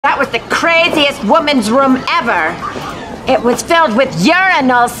That was the craziest woman's room ever. It was filled with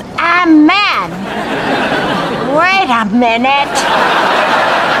urinals and men. Wait a minute.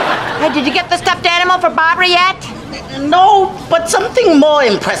 Hey, did you get the stuffed animal for Barbara yet? No, but something more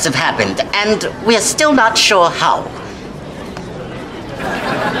impressive happened, and we're still not sure how.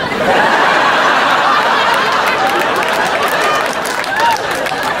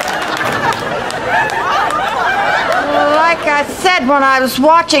 Like I said when I was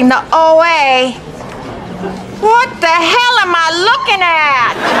watching the OA, what the hell am I looking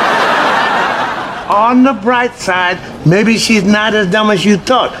at? On the bright side, maybe she's not as dumb as you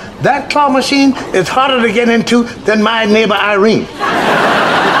thought. That claw machine is harder to get into than my neighbor Irene.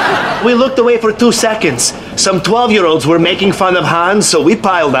 We looked away for 2 seconds. Some 12-year-olds were making fun of Hans, so we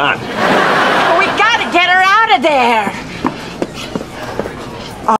piled on. We gotta get her out of there.